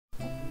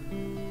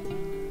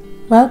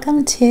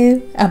Welcome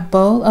to a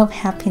bowl of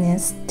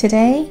happiness.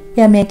 Today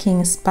we are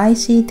making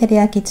spicy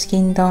teriyaki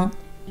chicken don,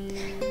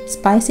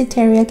 spicy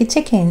teriyaki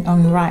chicken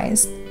on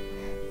rice.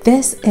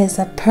 This is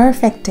a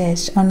perfect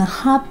dish on a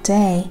hot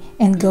day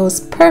and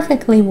goes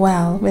perfectly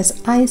well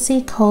with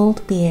icy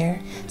cold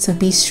beer. So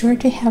be sure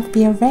to have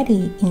beer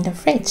ready in the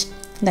fridge.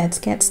 Let's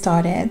get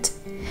started.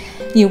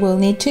 You will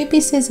need 2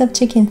 pieces of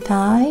chicken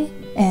thigh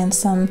and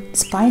some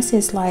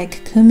spices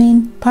like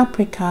cumin,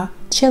 paprika,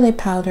 chili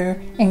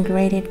powder, and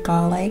grated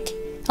garlic,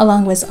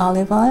 along with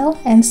olive oil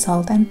and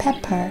salt and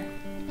pepper.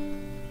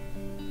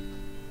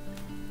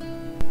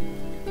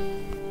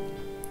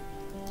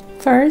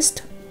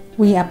 First,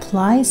 we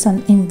apply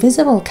some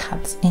invisible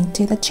cuts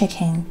into the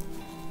chicken.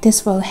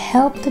 This will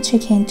help the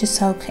chicken to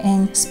soak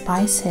in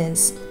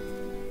spices.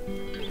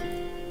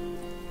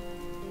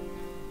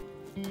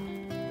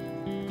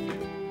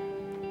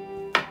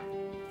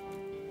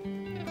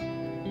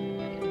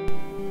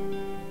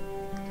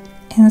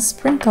 And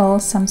sprinkle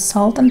some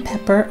salt and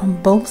pepper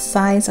on both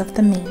sides of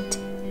the meat.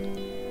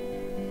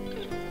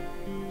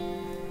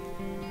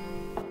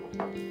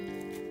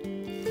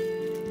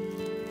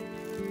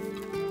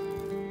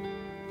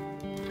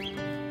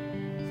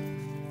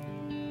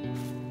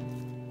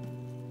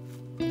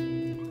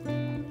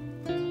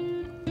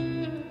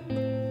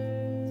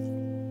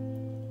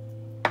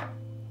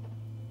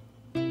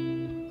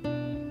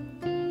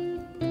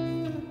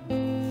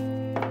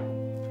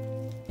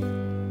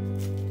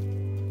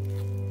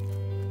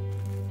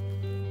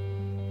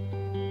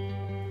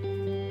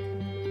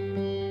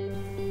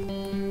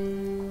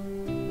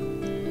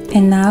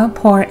 And now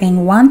pour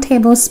in 1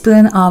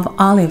 tablespoon of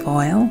olive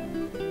oil,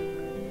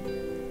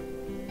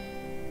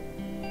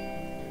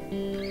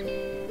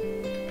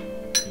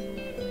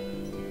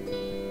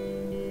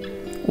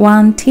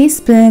 one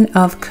teaspoon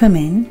of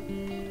cumin,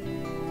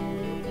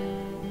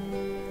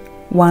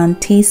 1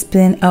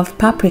 teaspoon of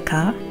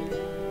paprika,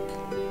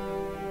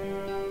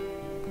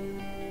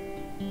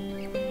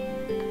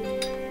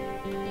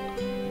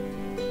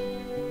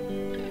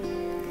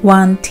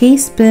 one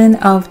teaspoon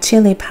of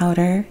chili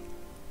powder,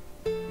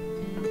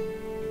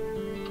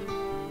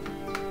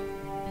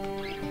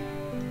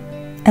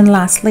 and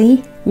lastly,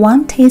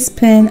 1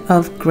 teaspoon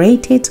of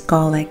grated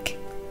garlic.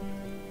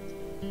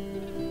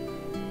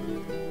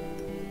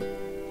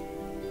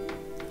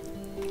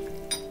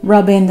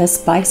 Rub in the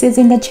spices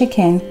in the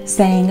chicken,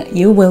 saying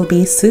you will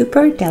be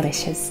super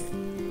delicious.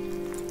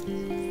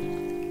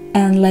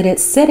 And let it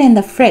sit in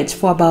the fridge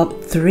for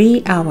about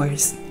 3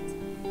 hours.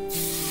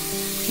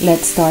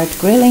 Let's start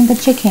grilling the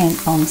chicken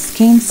on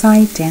skin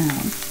side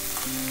down.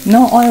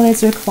 No oil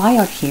is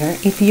required here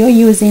if you're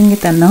using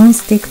the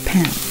non-stick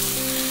pan.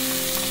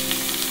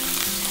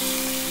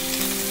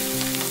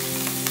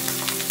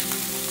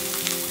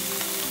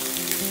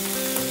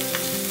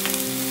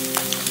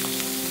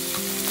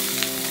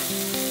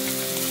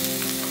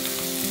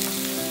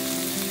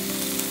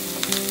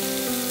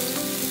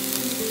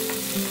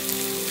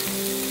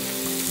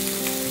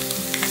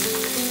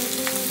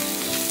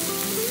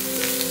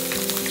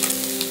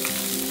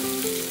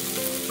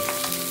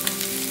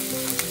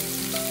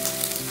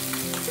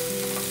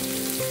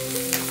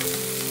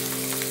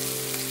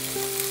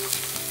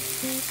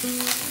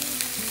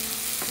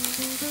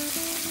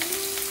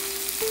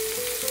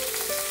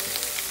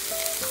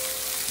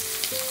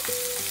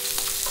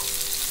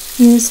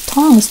 Use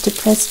tongs to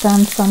press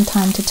down from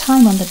time to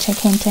time on the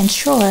chicken to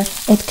ensure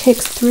it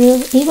cooks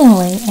through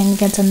evenly and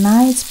gets a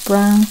nice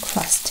brown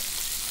crust.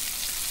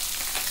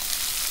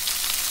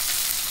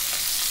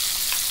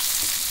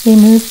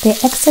 Remove the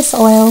excess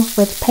oil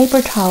with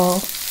paper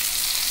towel.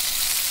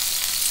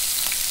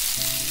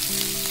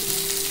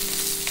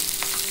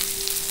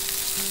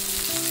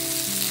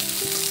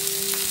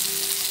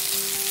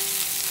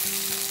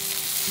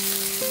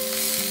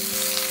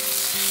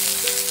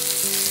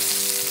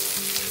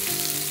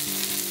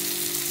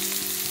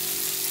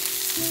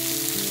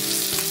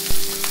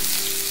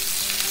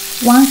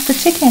 Once the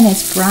chicken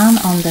is brown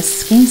on the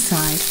skin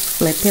side,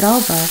 flip it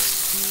over.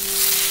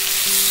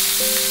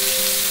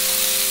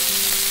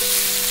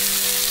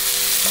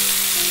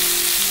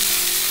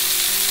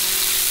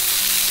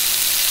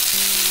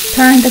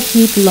 Turn the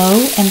heat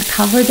low and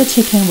cover the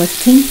chicken with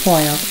tin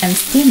foil and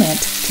steam it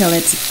till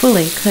it's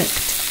fully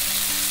cooked.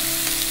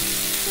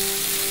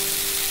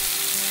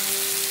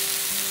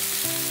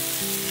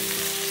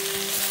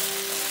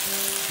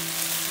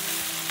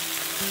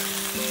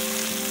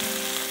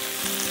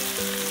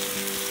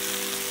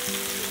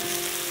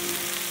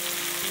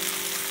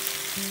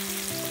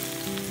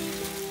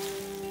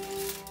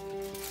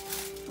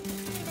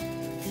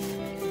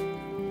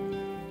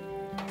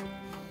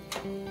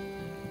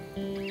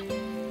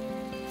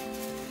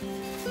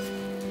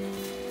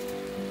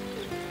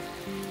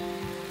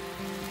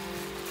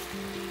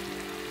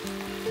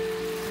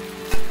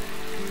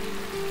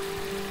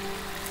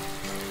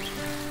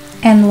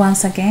 And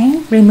once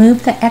again,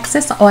 remove the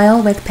excess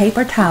oil with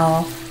paper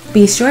towel.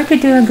 Be sure to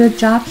do a good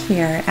job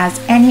here,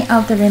 as any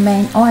of the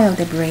remaining oil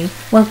debris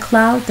will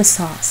cloud the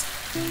sauce.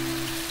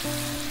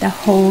 The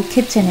whole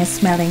kitchen is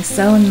smelling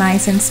so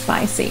nice and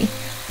spicy.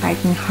 I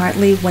can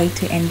hardly wait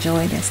to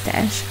enjoy this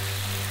dish.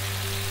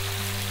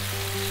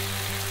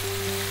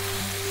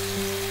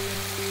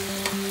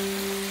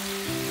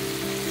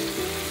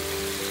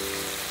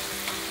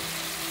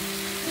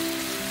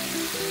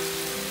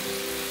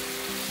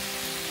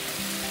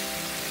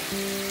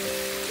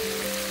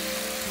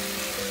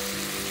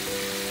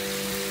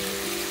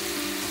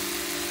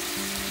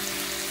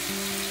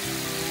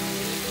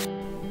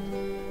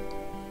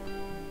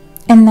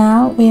 And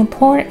now we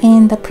pour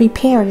in the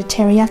prepared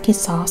teriyaki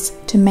sauce.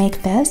 To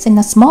make this in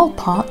a small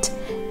pot,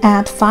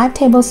 add 5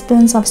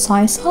 tablespoons of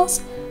soy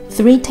sauce,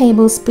 3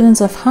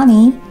 tablespoons of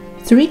honey,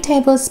 3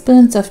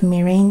 tablespoons of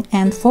mirin,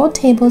 and 4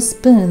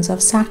 tablespoons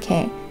of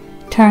sake.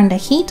 Turn the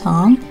heat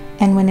on,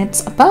 and when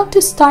it's about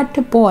to start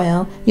to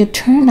boil, you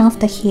turn off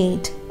the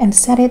heat and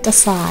set it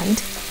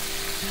aside.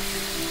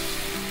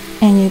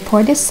 And you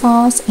pour the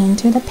sauce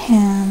into the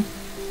pan.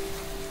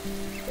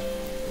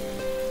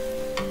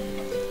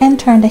 And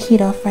turn the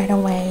heat off right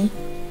away.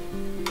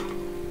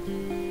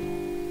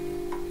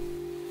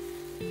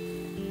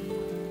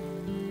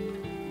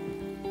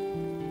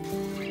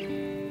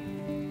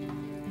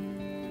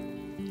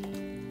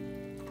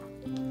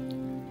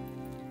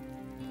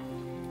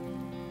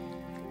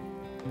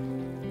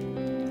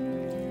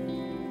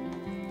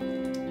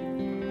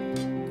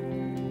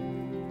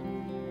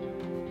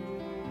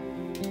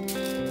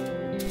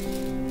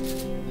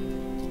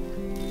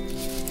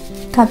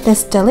 Cut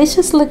this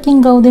delicious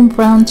looking golden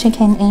brown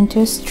chicken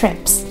into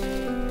strips.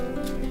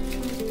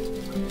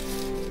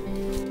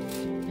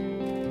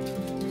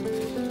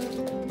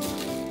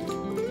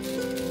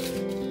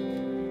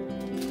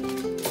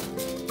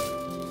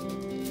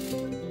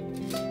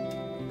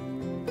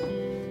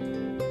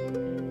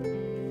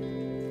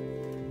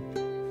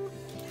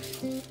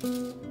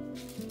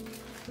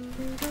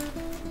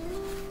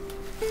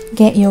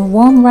 Get your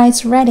warm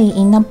rice ready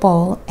in a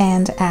bowl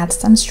and add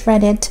some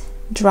shredded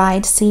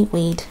dried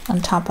seaweed on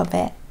top of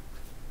it.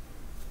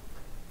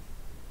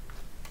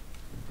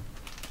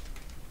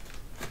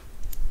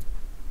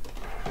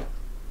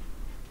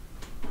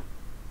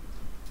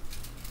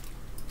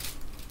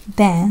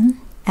 Then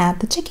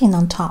add the chicken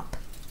on top.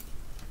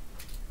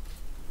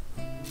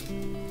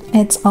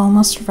 It's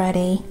almost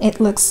ready. It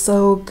looks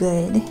so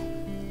good.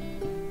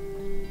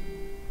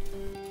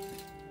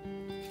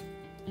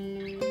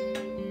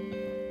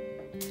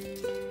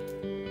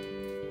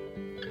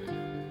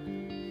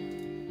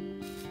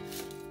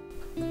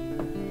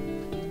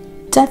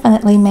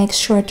 Definitely make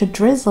sure to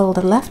drizzle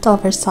the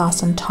leftover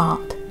sauce on top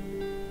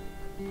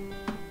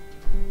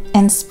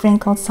and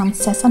sprinkle some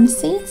sesame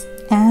seeds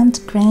and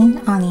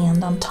green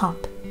onion on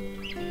top.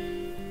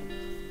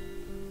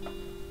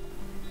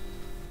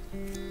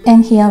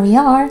 And here we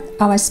are,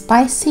 our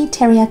spicy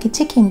teriyaki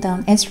chicken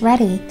don is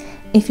ready.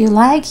 If you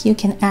like, you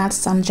can add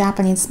some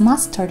Japanese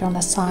mustard on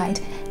the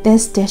side.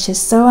 This dish is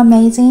so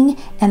amazing,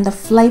 and the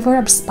flavor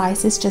of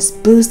spices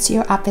just boosts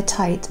your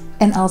appetite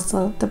and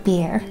also the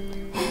beer.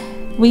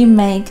 We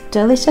make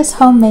delicious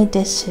homemade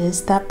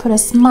dishes that put a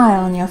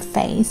smile on your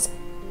face.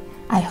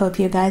 I hope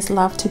you guys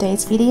loved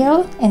today's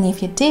video, and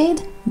if you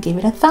did, give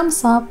it a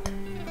thumbs up.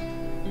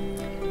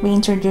 We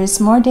introduce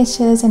more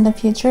dishes in the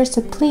future,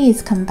 so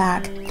please come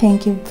back.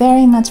 Thank you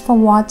very much for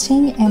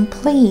watching, and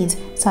please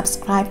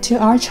subscribe to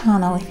our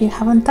channel if you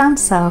haven't done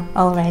so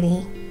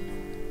already.